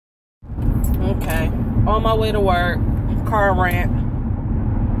Okay, on my way to work, car rant.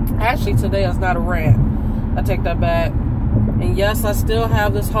 Actually, today is not a rant. I take that back. And yes, I still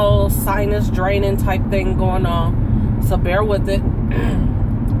have this whole sinus draining type thing going on, so bear with it.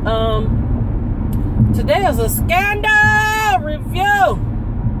 Today is a scandal review.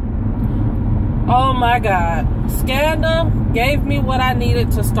 Oh my God, Scandal gave me what I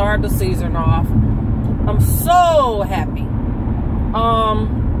needed to start the season off. I'm so happy.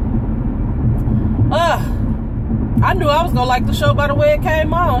 I knew I was gonna like the show by the way it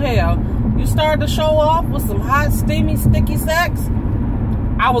came on. Hell, you started the show off with some hot, steamy, sticky sex.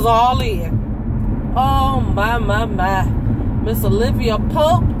 I was all in. Oh my. Miss Olivia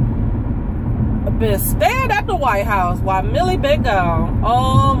Pope been staying at the White House while Millie been gone.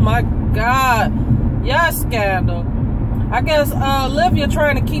 Oh my God. Yes, Scandal. I guess Olivia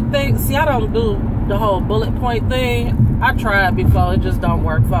trying to keep things. See, I don't do the whole bullet point thing. I tried before, it just don't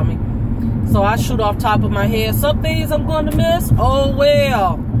work for me. So I shoot off top of my head. Some things I'm going to miss. Oh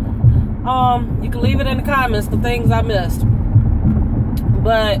well. You can leave it in the comments, the things I missed.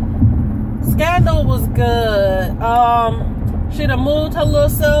 But Scandal was good. She done moved her little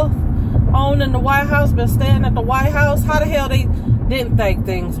self on in the White House, been staying at the White House. How the hell they didn't think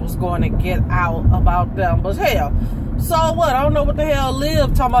things was going to get out about them? But hell, so what? I don't know what the hell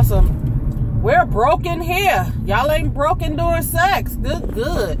Liv talking about some, we're broken here. Y'all ain't broken during sex.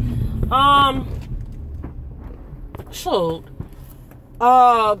 Good. Shoot.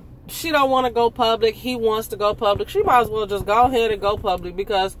 She don't want to go public. He wants to go public. She might as well just go ahead and go public,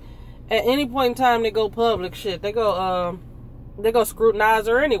 because at any point in time they go public, shit, they go scrutinize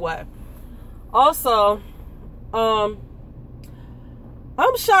her anyway. Also, I'm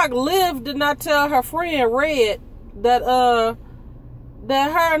shocked Liv did not tell her friend Red that her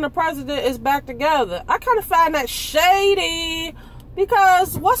and the president is back together. I kind of find that shady,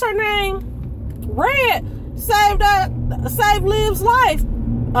 because what's her name? Red saved Liv's life.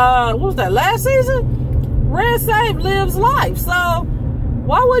 What was that, last season? Red saved Liv's life. So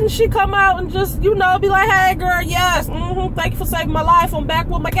why wouldn't she come out and just, you know, be like, hey girl, yes, thank you for saving my life, I'm back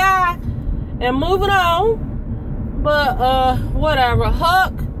with my guy, and moving on. But whatever.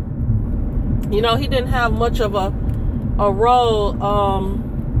 Huck, you know, he didn't have much of a role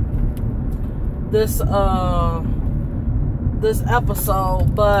this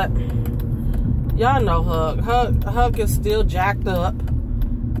episode, but y'all know Huck is still jacked up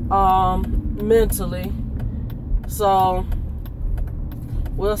mentally, so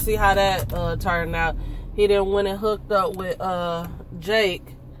we'll see how that turned out. He didn't went and hooked up with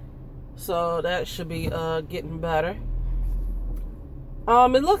Jake, so that should be getting better.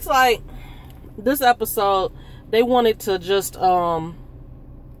 It looks like this episode they wanted to just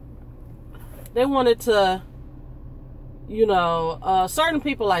you know, certain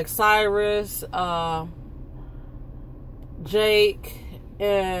people like Cyrus, Jake,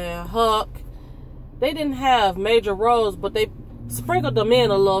 and Huck, they didn't have major roles, but they sprinkled them in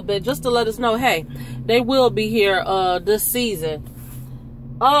a little bit just to let us know, hey, they will be here this season.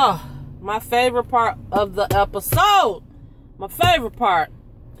 My favorite part of the episode, my favorite part,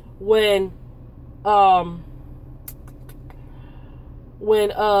 when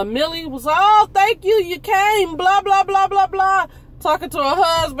Millie was, oh, thank you, you came, blah, blah, blah, blah, blah, talking to her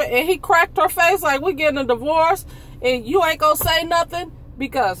husband, and he cracked her face like, we getting a divorce, and you ain't gonna say nothing,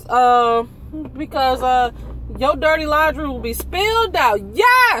 because your dirty laundry will be spilled out.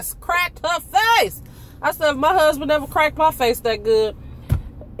 Yes, cracked her face. I said, if my husband never cracked my face that good,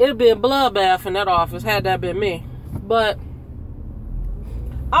 it'd be a bloodbath in that office, had that been me. But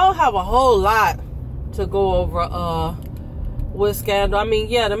I don't have a whole lot to go over with Scandal. I mean,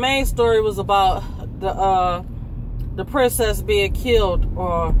 yeah, the main story was about the princess being killed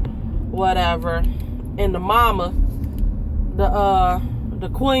or whatever, and the mama, the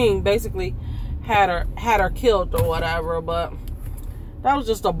queen, basically had her killed or whatever. But that was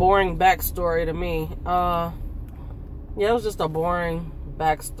just a boring backstory to me. Yeah, it was just a boring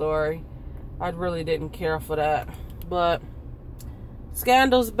backstory. I really didn't care for that. But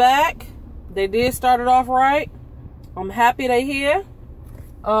Scandal's back. They did start it off right. I'm happy they're here.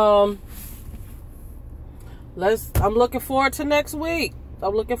 I'm looking forward to next week.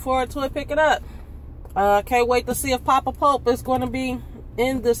 I'm looking forward to it picking up. Can't wait to see if Papa Pope is going to be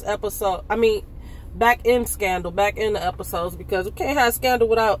in this episode. I mean, back in Scandal, back in the episodes, because we can't have Scandal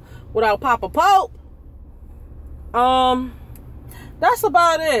without Papa Pope. That's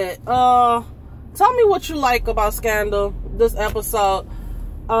about it. Tell me what you like about Scandal this episode.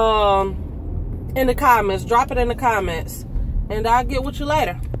 In the comments. Drop it in the comments. And I'll get with you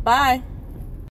later. Bye.